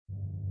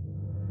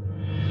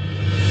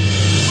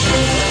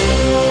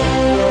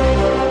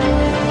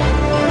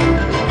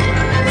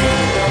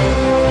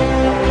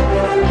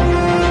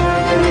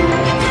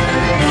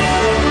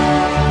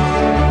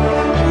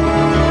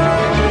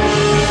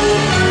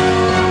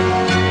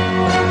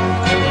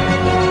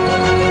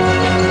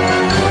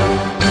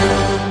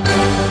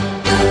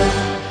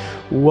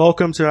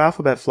Welcome to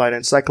Alphabet Flight,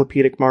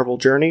 encyclopedic Marvel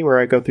journey, where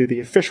I go through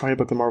the official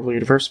handbook of the Marvel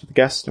Universe with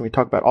guests, and we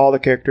talk about all the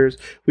characters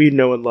we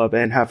know and love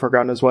and have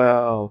forgotten as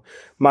well.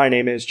 My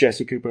name is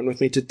Jesse Cooper, and with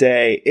me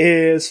today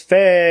is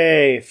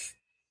Faith.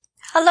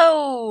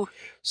 Hello!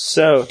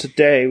 So,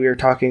 today we are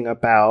talking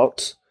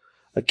about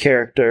a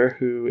character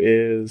who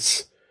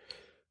is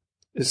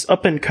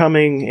up and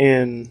coming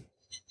in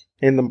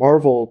the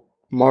Marvel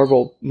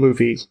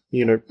movie,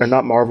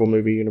 not Marvel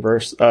movie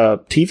universe,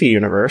 TV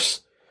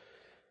universe.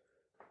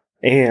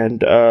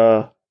 And,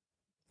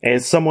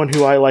 as someone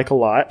who I like a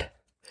lot,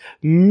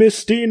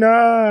 Misty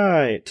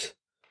Knight!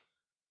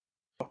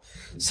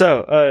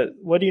 So,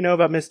 what do you know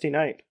about Misty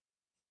Knight?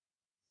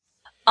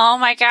 Oh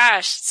my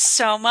gosh,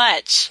 so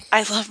much.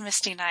 I love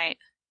Misty Knight.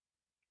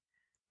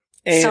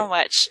 So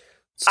much.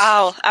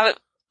 Oh,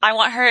 I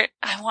want her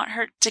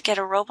to get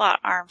a robot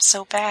arm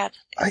so bad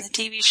in the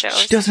TV shows.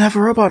 She doesn't have a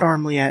robot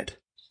arm yet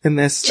at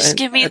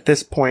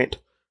this point.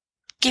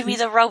 Give me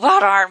the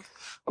robot arm.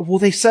 Well,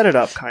 they set it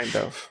up, kind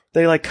of.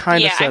 They,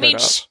 set it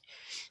up.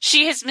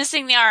 She is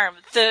missing the arm.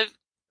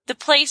 The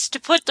place to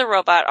put the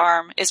robot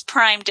arm is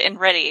primed and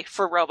ready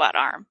for robot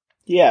arm.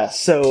 Yeah,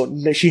 so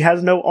she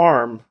has no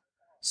arm.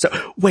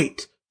 So,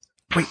 wait.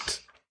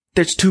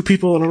 There's two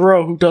people in a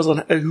row who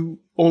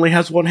only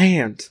has one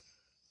hand.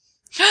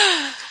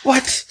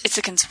 What? It's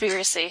a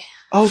conspiracy.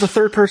 Oh, the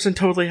third person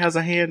totally has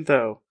a hand,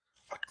 though.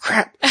 Oh,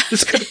 crap.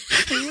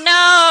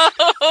 No!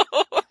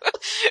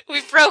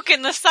 We've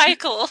broken the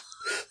cycle.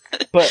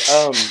 But,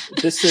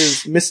 this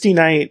is Misty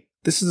Knight.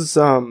 This is,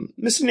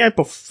 Misty Knight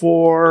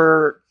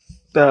before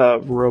the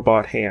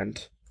robot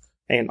hand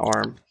and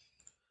arm.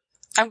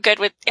 I'm good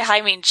with,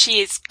 she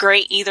is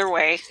great either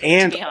way,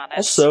 and to be honest.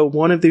 Also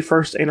one of the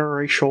first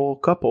interracial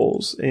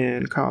couples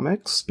in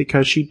comics,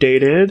 because she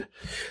dated,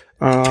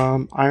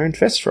 Iron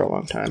Fist for a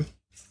long time.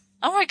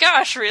 Oh my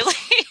gosh, really?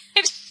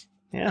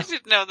 Yeah. I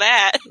didn't know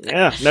that.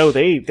 Yeah, no,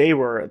 they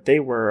were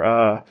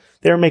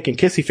making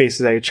kissy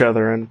faces at each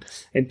other and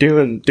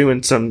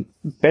doing some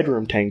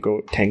bedroom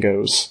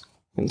tangos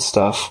and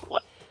stuff.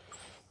 What?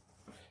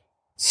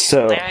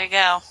 So there you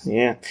go.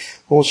 Yeah.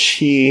 Well,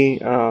 she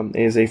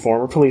is a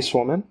former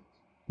policewoman,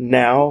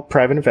 now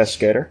private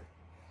investigator.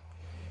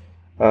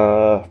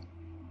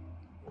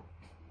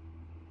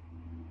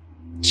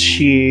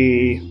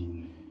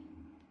 She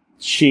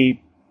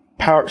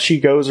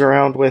goes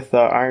around with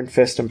Iron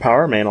Fist and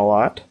Power Man a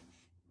lot.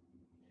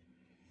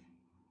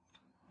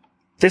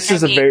 This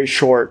is a very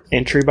short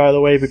entry, by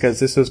the way, because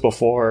this is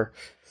before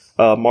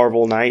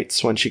Marvel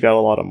Knights, when she got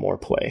a lot of more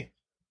play.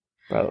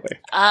 By the way.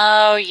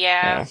 Oh,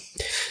 yeah.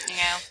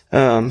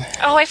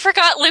 I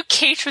forgot Luke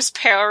Cage was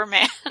Power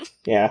Man.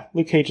 Yeah,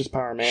 Luke Cage is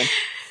Power Man.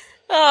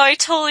 Oh, I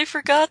totally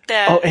forgot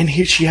that. Oh, and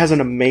she has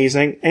an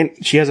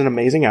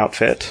amazing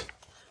outfit.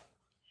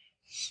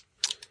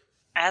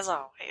 As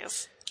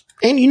always.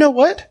 And you know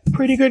what?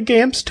 Pretty good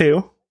games,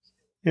 too.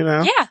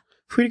 Yeah.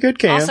 Pretty good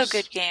games. Also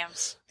good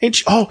games. And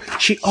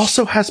she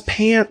also has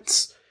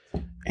pants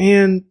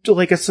and,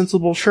 a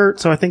sensible shirt,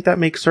 so I think that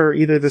makes her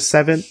either the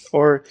 7th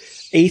or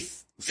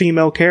 8th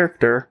female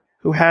character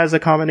who has a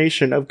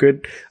combination of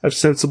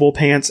sensible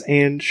pants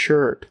and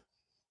shirt.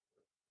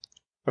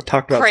 I've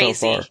talked about Crazy.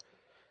 So far.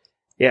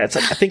 Yeah, I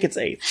think it's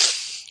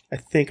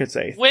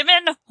 8th.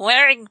 Women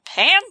wearing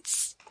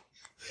pants?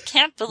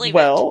 Can't believe it.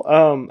 Well,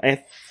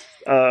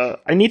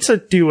 I need to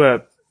do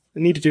a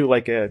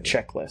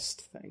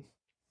checklist thing.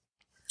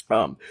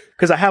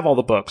 Because I have all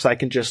the books. I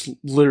can just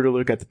literally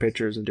look at the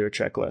pictures and do a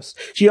checklist.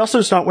 She also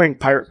is not wearing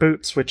pirate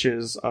boots, which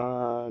is,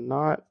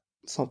 not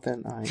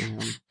something I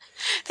am.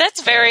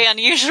 That's very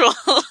unusual,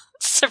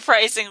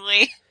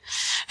 surprisingly.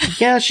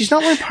 Yeah, she's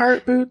not wearing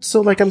pirate boots,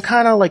 so, I'm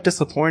kind of,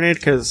 disappointed,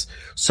 because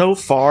so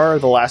far,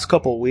 the last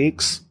couple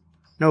weeks,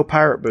 no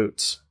pirate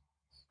boots.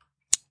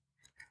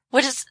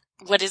 What is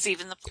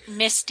even the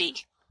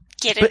Misty?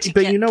 Put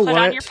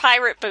on your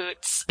pirate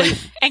boots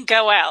and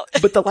go out.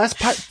 But the last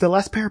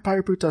pair of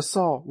pirate boots I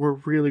saw were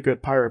really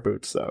good pirate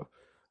boots, though.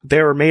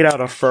 They were made out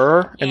of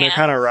fur, and they're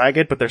kind of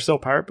ragged, but they're still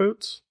pirate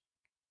boots.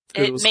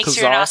 It makes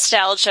your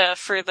nostalgia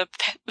for the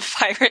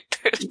pirate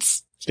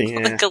boots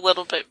a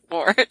little bit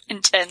more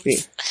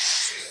intense.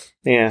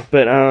 Yeah,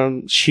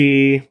 but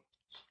she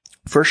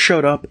first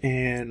showed up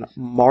in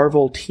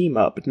Marvel Team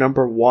Up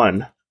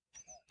 #1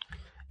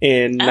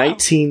 in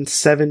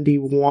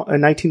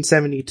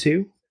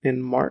 1972 in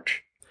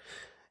March.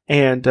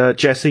 And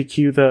Jesse,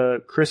 cue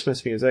the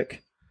Christmas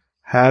music.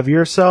 Have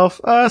yourself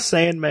a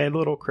Sandman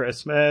little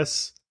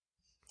Christmas.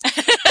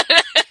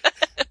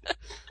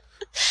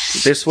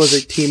 This was a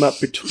team up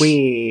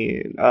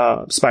between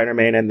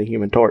Spider-Man and the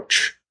Human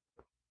Torch.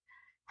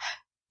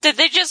 Did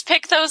they just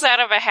pick those out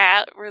of a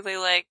hat? Were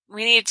they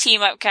we need to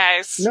team up,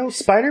 guys? No,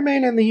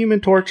 Spider-Man and the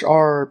Human Torch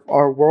are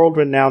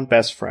world-renowned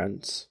best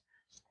friends.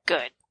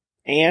 Good.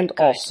 And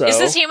Good. Also... Is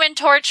this Human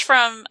Torch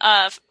from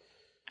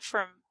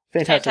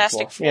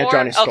Fantastic Four? Yeah,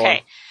 Johnny Storm.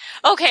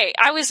 Okay,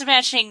 I was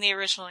imagining the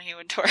original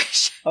Human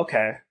Torch.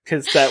 Okay,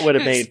 because that would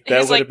have made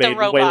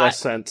way less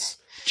sense.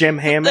 Jim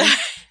Hammond?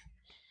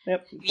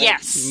 Yep.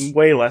 Yes.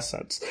 Way less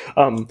sense.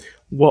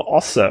 Well,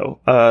 also,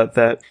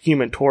 that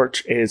Human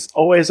Torch is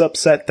always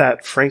upset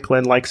that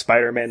Franklin likes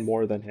Spider-Man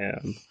more than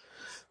him.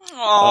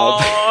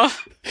 Aww.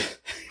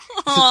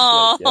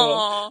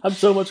 I'm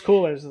so much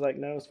cooler. It's like,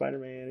 no,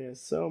 Spider-Man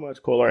is so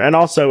much cooler. And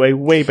also a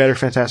way better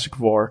Fantastic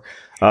Four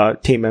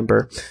team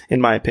member, in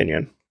my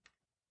opinion.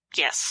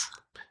 Yes.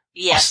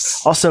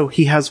 Also,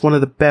 he has one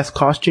of the best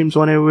costumes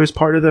when he was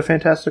part of the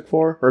Fantastic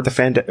Four, or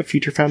the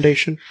Future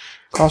Foundation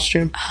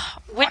costume.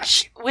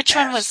 Which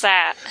one was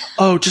that?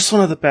 Oh, just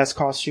one of the best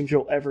costumes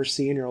you'll ever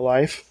see in your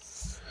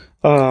life.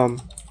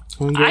 I'm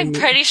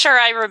pretty sure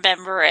I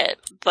remember it,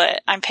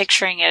 but I'm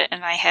picturing it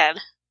in my head.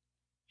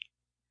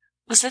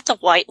 Was it the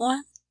white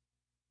one?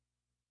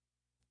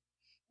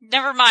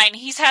 Never mind,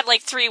 he's had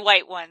like 3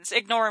 white ones.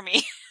 Ignore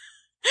me.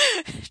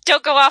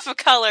 Don't go off of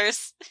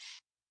colors.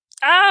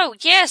 Oh,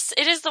 yes,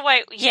 it is the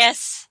white.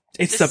 Yes.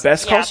 It's the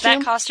best costume?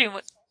 That costume,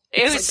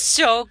 it was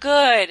so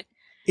good.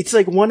 It's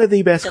like one of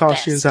the best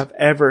costumes I've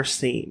ever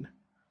seen.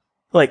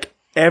 Like,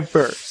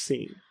 ever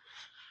seen.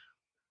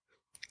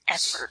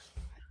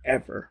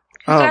 Ever.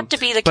 Who got to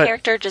be the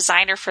character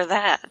designer for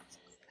that?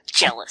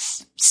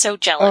 Jealous. So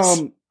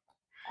jealous.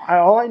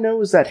 All I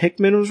know is that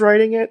Hickman was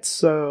writing it,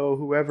 so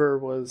whoever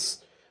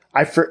was...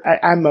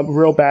 I'm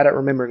real bad at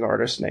remembering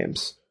artist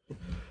names.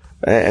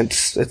 And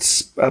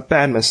it's a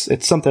bad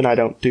it's something I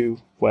don't do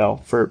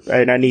well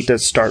and I need to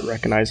start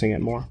recognizing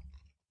it more.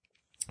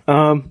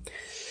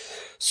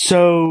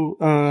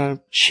 So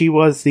she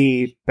was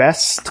the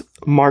best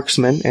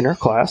marksman in her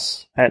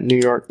class at New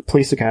York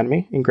Police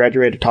Academy and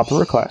graduated top of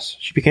her class.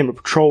 She became a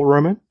patrol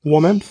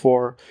woman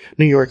for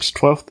New York's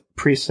 12th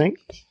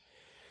precinct.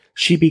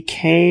 She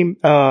became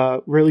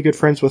really good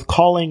friends with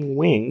Colleen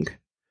Wing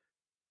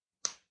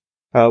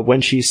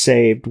when she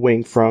saved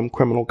Wing from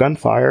criminal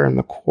gunfire in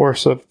the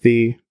course of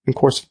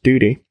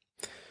duty.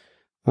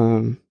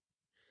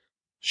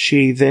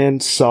 She then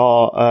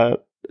saw a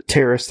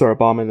terrorist throw a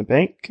bomb in the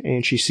bank,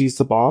 and she seized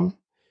the bomb.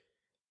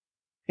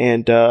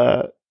 And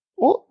so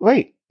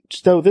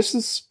she's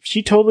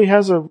totally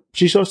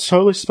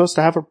supposed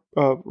to have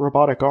a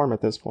robotic arm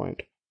at this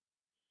point.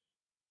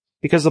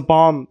 Because the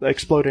bomb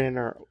exploded in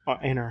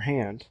her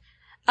hand.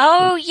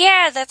 Oh,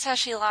 yeah, that's how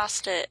she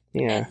lost it.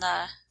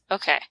 Yeah.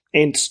 Okay.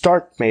 And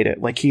Stark made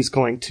it, like he's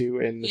going to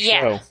in the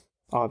show,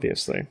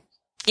 obviously.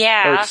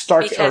 Yeah. Or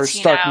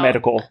Stark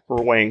Medical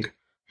or Wing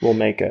will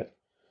make it.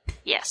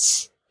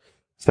 Yes.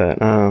 But,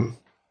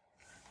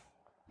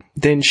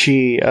 then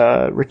she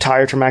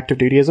retired from active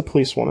duty as a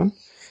policewoman.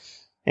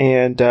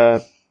 And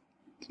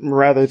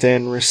rather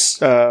than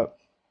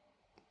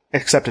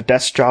accept a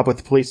desk job with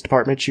the police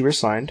department, she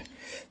resigned.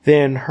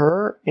 Then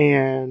her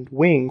and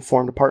Wing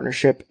formed a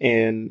partnership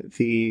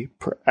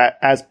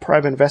as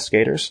private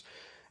investigators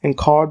and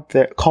called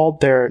their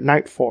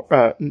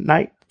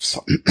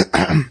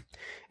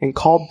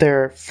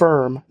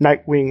firm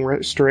Nightwing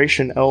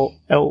Restoration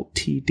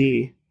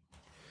Ltd.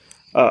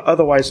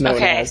 Otherwise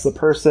known as the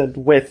person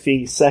with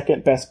the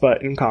second best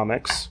butt in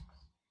comics,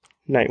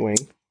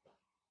 Nightwing.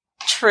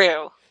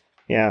 True.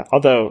 Yeah,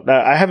 although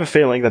I have a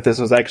feeling that this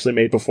was actually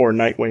made before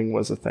Nightwing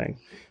was a thing.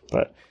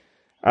 But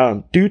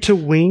due to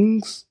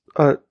Wing's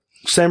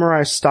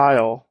samurai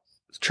style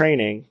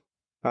training,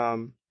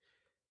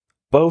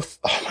 both...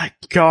 Oh my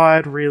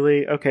god,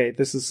 really? Okay,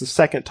 this is the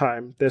second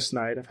time this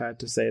night I've had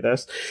to say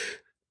this.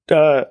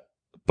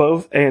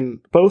 Both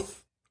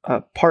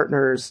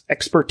partners'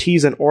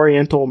 expertise in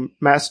Oriental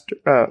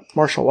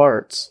martial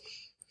arts.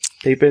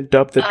 They've been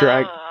dubbed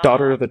the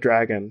Daughter of the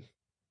Dragon.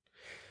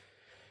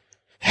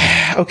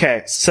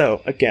 Okay,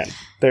 so again,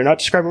 they're not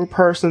describing a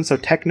person, so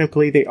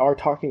technically they are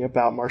talking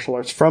about martial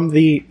arts from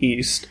the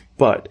East,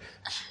 but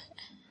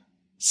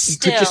you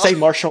could just say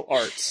martial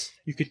arts.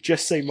 You could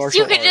just say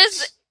martial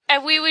arts.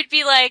 And we would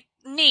be like,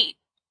 neat,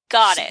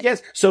 got it.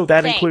 Yes, so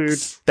that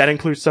includes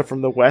stuff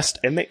from the West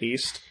and the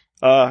East.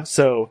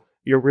 So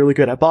you're really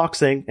good at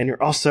boxing, and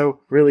you're also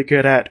really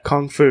good at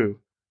kung fu.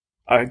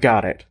 I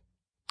got it.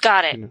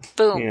 Got it.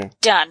 Boom. Yeah.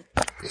 Done.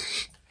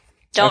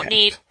 Don't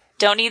need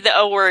the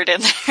O word in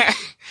there.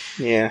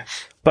 Yeah.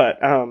 But,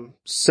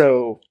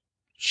 so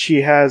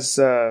she has,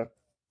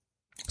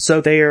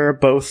 so they are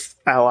both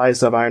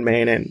allies of Iron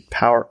Man and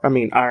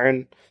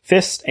Iron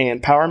Fist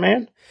and Power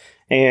Man.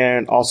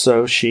 And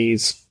also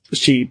she's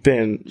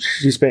been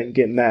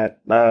getting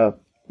her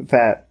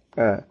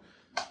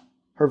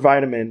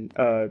vitamin,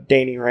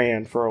 Danny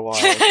Rand for a while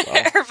as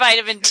well. Her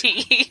vitamin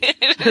D.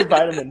 Her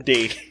vitamin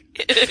D.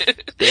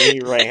 Danny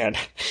Rand.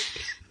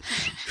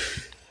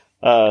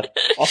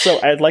 Also,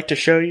 I'd like to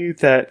show you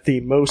that the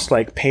most,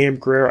 Pam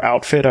Grier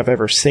outfit I've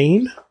ever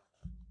seen.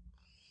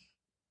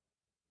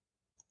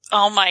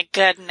 Oh my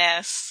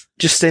goodness.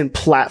 Just in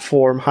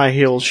platform, high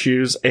heel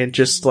shoes, and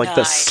just, nice.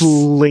 the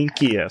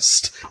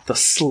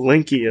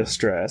slinkiest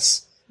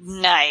dress.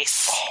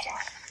 Nice. Oh,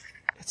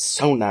 it's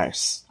so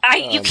nice.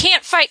 You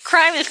can't fight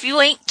crime if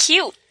you ain't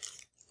cute.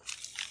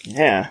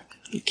 Yeah,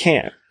 you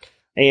can't.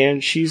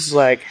 And she's,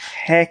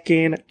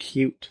 heckin'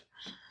 cute.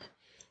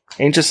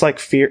 And just,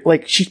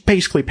 she's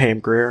basically Pam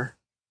Grier.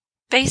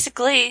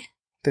 Basically.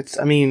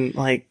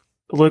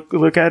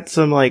 Look at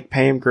some,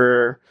 Pam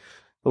Grier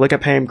look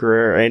at Pam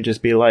Grier and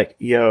just be like,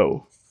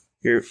 "Yo,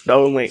 you're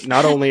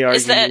not only are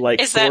you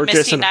like is gorgeous that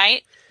Misty and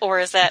Knight or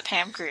is that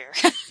Pam Grier?"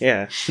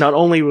 yeah, not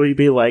only will you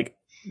be like,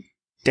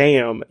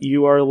 damn,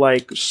 you are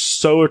like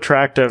so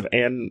attractive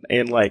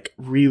and like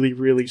really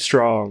really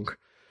strong,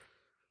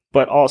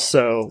 but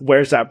also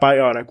where's that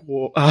bionic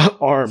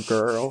arm,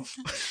 girl?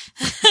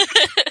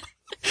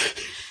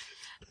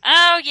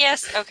 Oh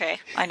yes, okay,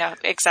 I know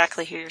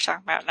exactly who you're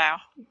talking about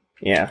now.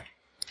 Yeah.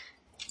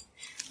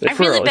 I'm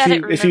really bad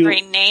at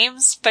remembering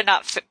names, but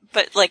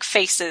but like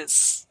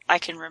faces, I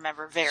can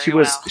remember very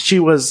well. She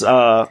was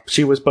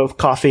both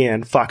Coffee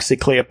and Foxy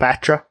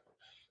Cleopatra.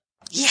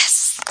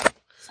 Yes.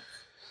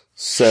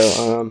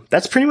 So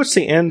that's pretty much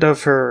the end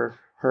of her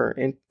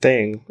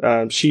thing.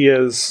 She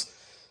is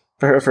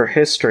of her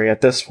history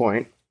at this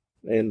point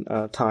in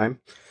time.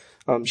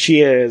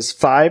 She is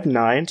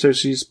 5'9", so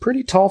she's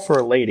pretty tall for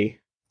a lady.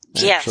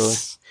 Actually.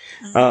 Yes.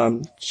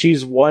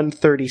 She's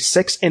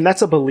 136, and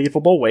that's a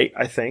believable weight,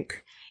 I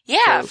think.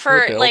 Yeah,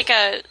 for like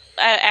a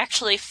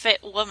actually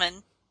fit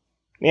woman.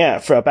 Yeah,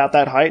 for about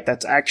that height,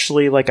 that's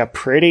actually like a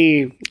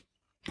pretty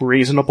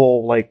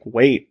reasonable like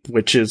weight,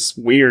 which is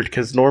weird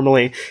because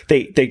normally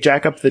they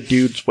jack up the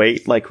dude's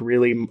weight like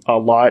really a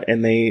lot,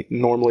 and they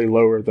normally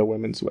lower the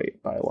women's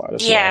weight by a lot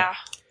as well. Yeah.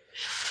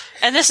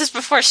 And this is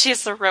before she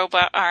has the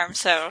robot arm,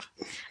 so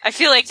I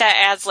feel like that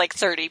adds like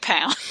 30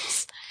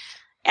 pounds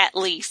at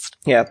least.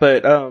 Yeah,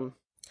 but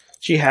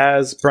she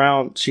has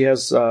brown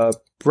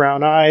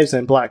eyes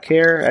and black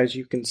hair, as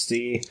you can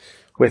see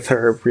with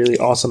her really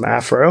awesome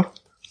afro,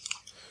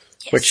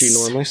 yes, which she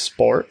normally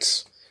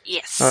sports.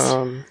 Yes.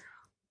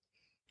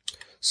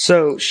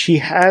 So she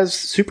has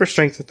super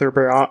strength with her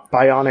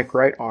bionic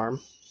right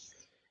arm,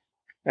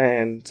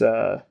 and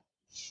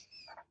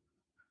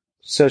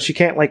so she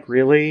can't like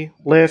really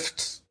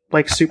lift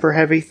like super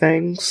heavy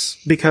things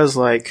because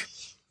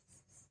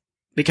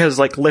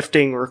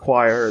lifting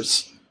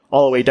requires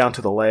all the way down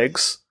to the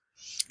legs.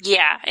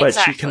 Yeah,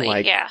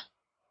 exactly.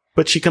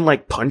 But she can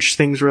like punch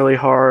things really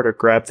hard or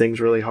grab things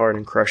really hard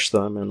and crush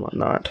them and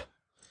whatnot.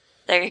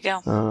 There you go.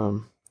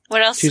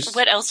 What else?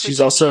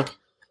 She's also,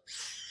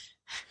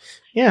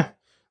 yeah.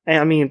 And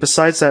I mean,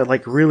 besides that,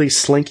 like really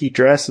slinky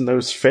dress and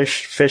those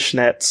fish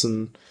nets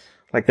and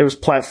like those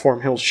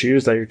platform heel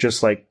shoes that you're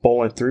just like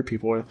bowling through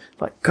people with.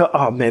 Like,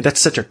 oh man,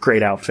 that's such a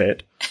great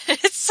outfit.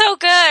 It's so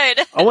good.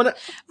 I want to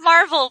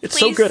Marvel. It's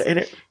please, so good,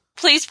 and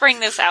please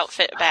bring this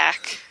outfit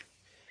back.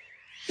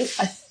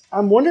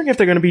 I'm wondering if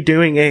they're going to be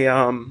doing a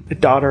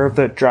Daughter of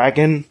the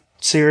Dragon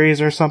series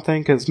or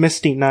something, because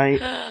Misty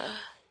Knight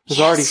is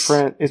already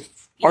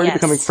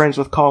becoming friends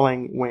with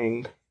Calling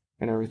Wing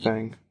and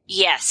everything.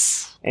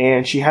 Yes.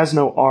 And she has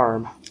no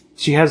arm.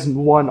 She has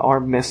one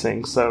arm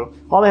missing, so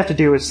all they have to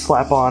do is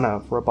slap on a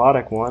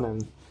robotic one,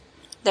 and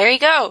there you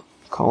go.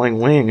 Calling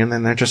Wing, and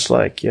then they're just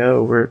like,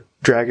 yo, we're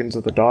Dragons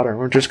of the Daughter.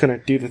 We're just gonna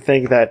do the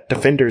thing that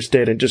Defenders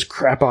did and just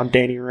crap on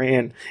Danny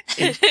Rand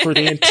for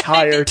the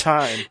entire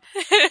time.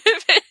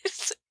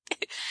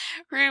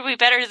 We're gonna be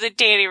better than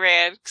Danny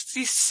Rand, because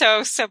he's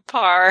so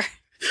subpar.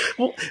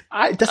 Well,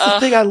 that's the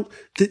thing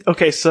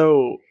okay,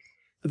 so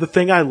the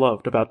thing I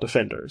loved about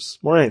Defenders,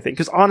 more than anything,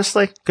 because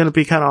honestly, gonna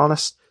be kind of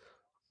honest,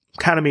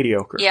 kind of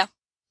mediocre. Yeah.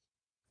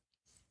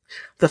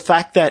 The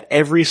fact that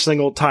every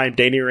single time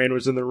Danny Rand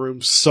was in the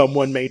room,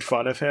 someone made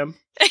fun of him.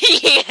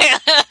 Yeah.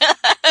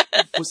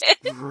 Was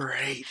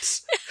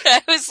great.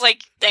 I was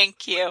like,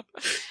 thank you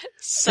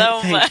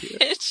so much.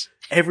 You.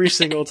 Every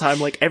single time,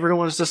 like,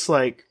 everyone's just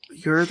like,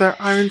 you're the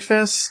Iron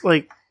Fist?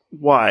 Like,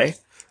 why?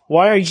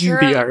 Why are you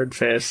the Iron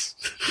Fist?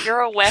 You're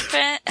a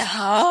weapon?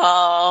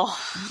 Oh.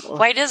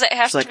 Why does it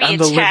have to be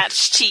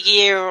attached to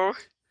you?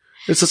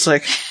 It's just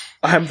like,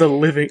 I'm a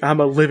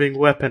living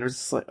weapon. It's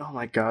just like, oh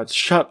my god,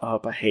 shut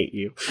up, I hate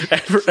you.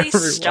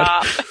 Please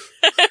stop.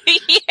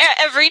 Yeah,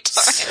 every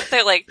time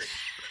they're like,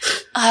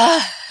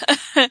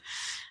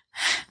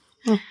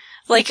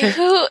 like, okay.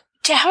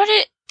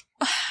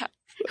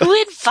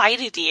 Who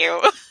invited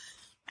you?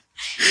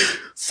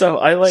 So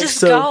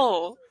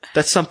go.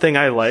 That's something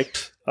I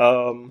liked.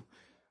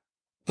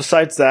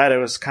 Besides that, it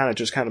was kind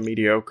of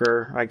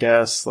mediocre, I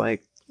guess.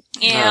 Like,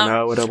 yeah. I don't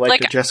know, would have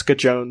liked the Jessica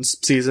Jones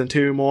season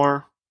 2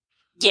 more.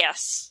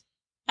 Yes.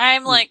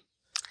 I'm I'm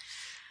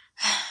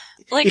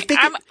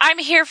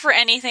here for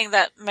anything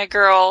that my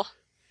girl,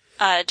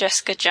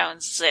 Jessica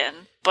Jones is in,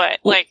 but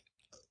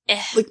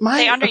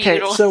they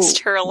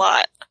underutilized her a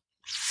lot.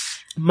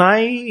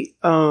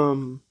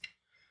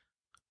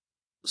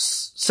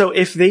 So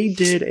if they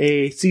did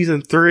a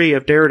season 3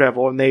 of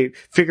Daredevil and they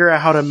figure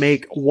out how to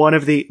make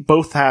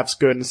both halves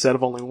good instead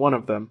of only one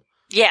of them,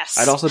 yes,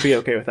 I'd also be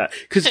okay with that.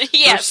 Because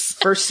yes.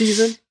 first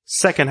season,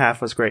 second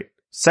half was great.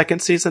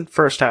 Second season,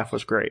 first half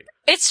was great.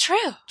 It's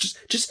true.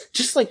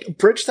 Just like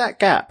bridge that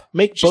gap.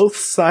 Make both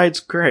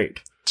sides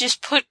great.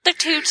 Just put the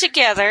two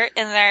together,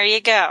 and there you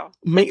go.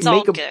 It's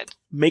all good.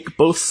 Make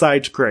both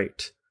sides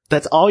great.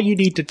 That's all you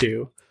need to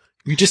do.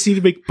 You just need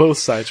to make both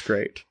sides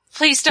great.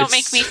 Please don't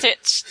make me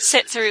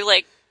sit through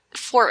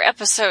 4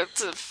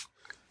 episodes of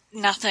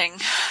nothing.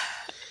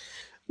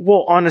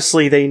 Well,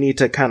 honestly, they need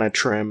to kind of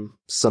trim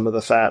some of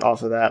the fat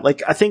off of that.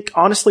 Like, I think,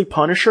 honestly,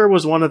 Punisher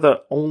was one of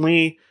the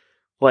only,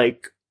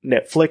 like,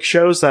 Netflix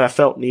shows that I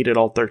felt needed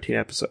all 13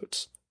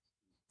 episodes.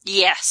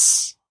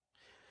 Yes.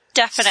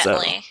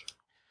 Definitely.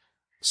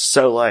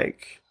 So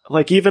like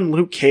even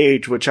Luke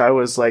Cage, which I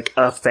was, like,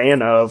 a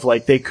fan of,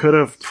 like, they could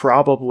have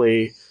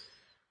probably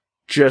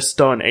just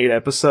done 8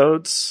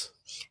 episodes.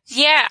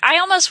 Yeah, I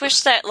almost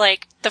wish that,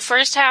 like, the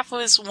first half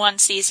was one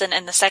season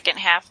and the second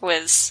half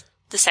was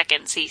the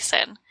second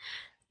season.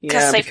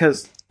 Yeah,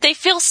 because they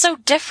feel so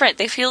different.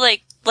 They feel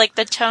like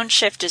the tone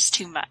shift is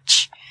too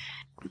much.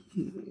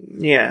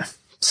 Yeah,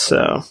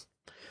 so.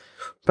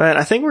 But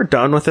I think we're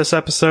done with this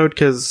episode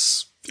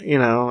because, you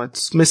know,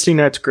 it's Misty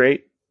Knight's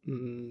great.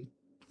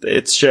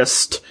 It's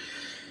just,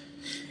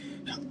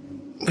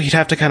 we'd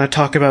have to kind of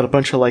talk about a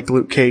bunch of, like,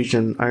 Luke Cage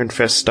and Iron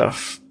Fist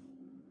stuff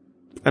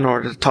in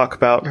order to talk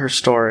about her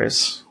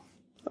stories.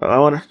 We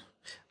want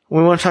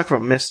to talk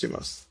about Misty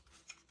most.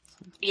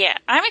 Yeah,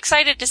 I'm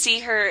excited to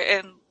see her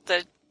in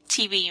the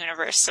TV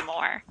universe some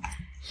more.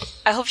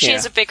 I hope she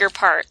has a bigger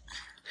part.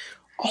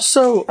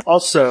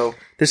 Also,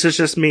 this is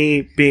just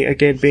me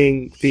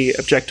being the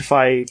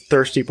objectified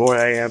thirsty boy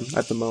I am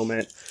at the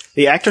moment.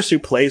 The actress who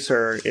plays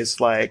her is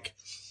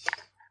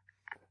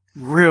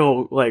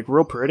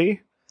real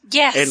pretty.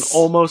 Yes. And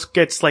almost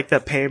gets like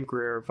that Pam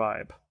Grier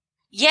vibe.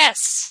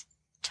 Yes.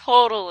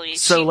 Totally.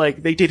 So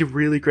they did a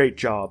really great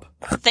job.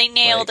 They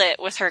nailed it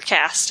with her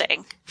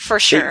casting. For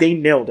sure. They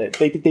nailed it.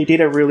 They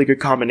did a really good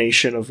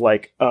combination of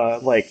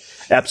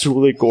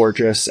absolutely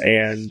gorgeous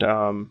and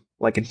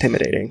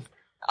intimidating.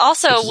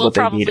 Also, we'll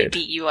probably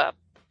beat you up,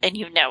 and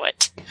you know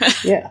it.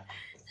 Yeah.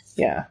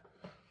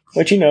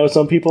 But you know,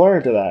 some people are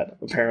into that,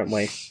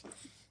 apparently.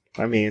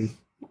 I mean,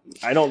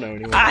 I don't know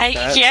anyone like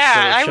that.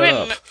 Yeah, so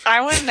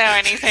I wouldn't know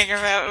anything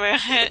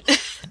about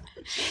it.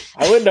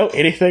 I wouldn't know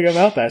anything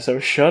about that, so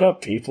shut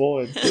up, people,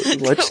 and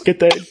let's get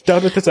that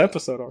done with this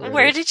episode already.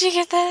 Where did you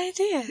get that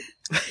idea?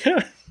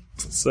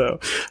 So,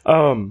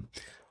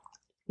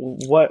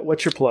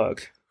 what's your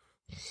plug?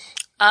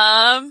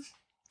 I'll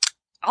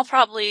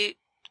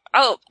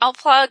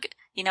plug,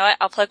 you know what,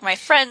 I'll plug my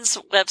friend's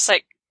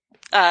website,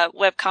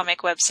 webcomic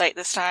website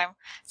this time.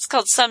 It's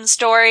called Some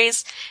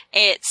Stories.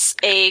 It's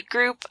a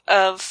group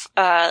of,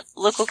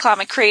 local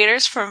comic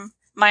creators from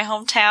my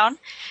hometown,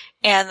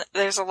 and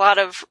there's a lot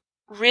of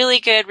really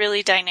good,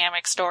 really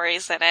dynamic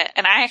stories in it.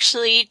 And I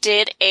actually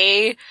did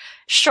a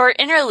short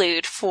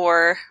interlude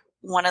for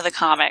one of the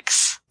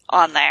comics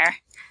on there,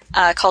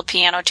 called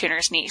Piano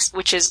Tuner's Niece,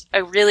 which is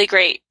a really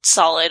great,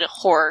 solid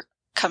horror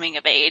coming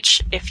of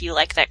age, if you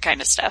like that kind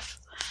of stuff.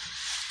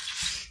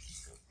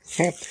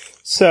 Okay.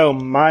 So,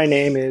 my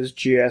name is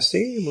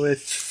Jesse.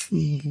 If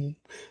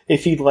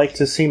you'd like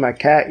to see my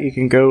cat, you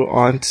can go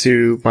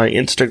onto my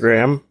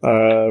Instagram,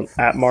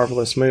 at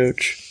Marvelous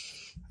Mooch.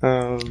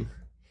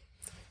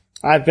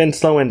 I've been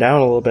slowing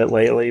down a little bit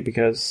lately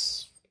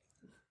because,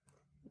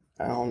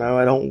 I don't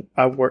know,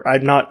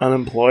 I'm not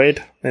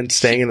unemployed and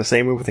staying in the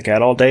same room with the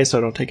cat all day, so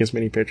I don't take as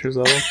many pictures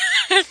of him.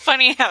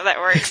 Funny how that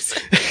works.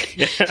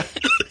 Yeah.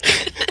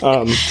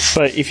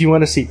 But if you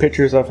want to see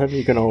pictures of him,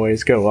 you can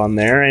always go on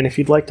there. And if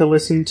you'd like to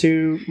listen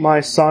to my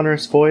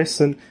sonorous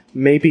voice and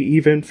maybe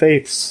even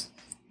Faith's,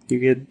 you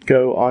could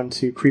go on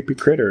to Creepy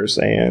Critters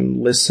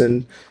and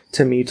listen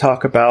to me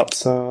talk about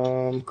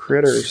some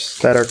critters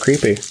that are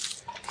creepy.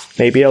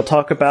 Maybe I'll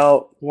talk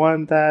about maybe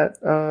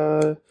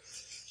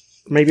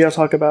I'll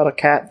talk about a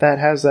cat that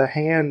has a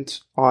hand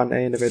on the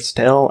end of its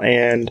tail,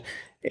 and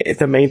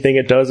the main thing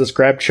it does is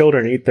grab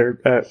children, eat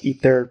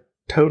their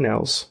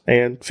toenails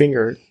and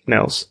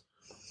fingernails.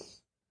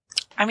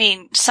 I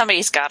mean,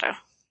 someone's gotta.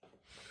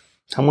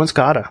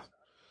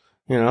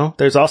 You know,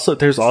 there's also a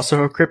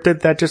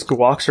cryptid that just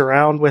walks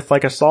around with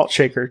like a salt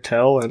shaker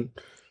tail and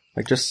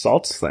just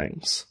salts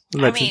things.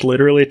 And that's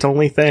literally its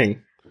only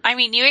thing. I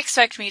mean, you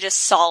expect me to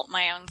salt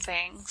my own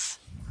things.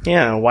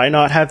 Yeah, why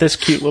not have this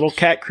cute little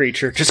cat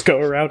creature just go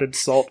around and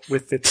salt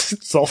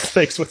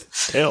things with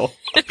its tail?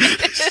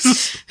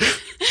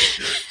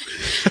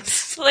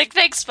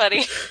 Thanks,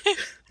 buddy.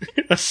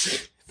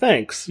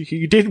 Thanks.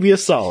 You did me a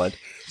solid.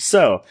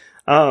 So,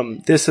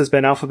 this has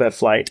been Alphabet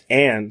Flight,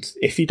 and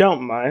if you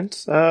don't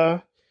mind,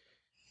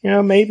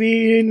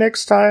 maybe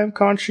next time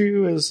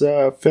Khonshu is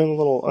feeling a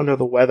little under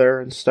the weather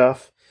and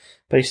stuff,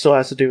 but he still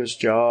has to do his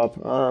job.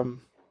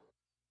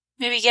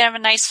 Maybe get him a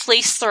nice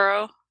fleece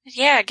throw.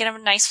 Yeah, get him a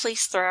nice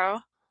fleece throw.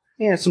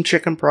 Yeah, some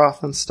chicken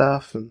broth and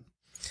stuff, and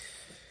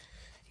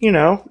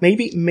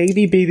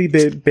maybe baby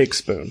big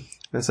spoon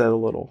instead of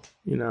little.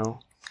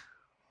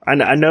 I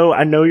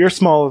know you're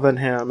smaller than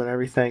him and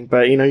everything,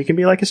 but you can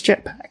be like his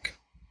jetpack.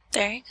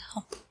 There you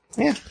go.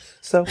 Yeah.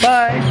 So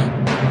bye.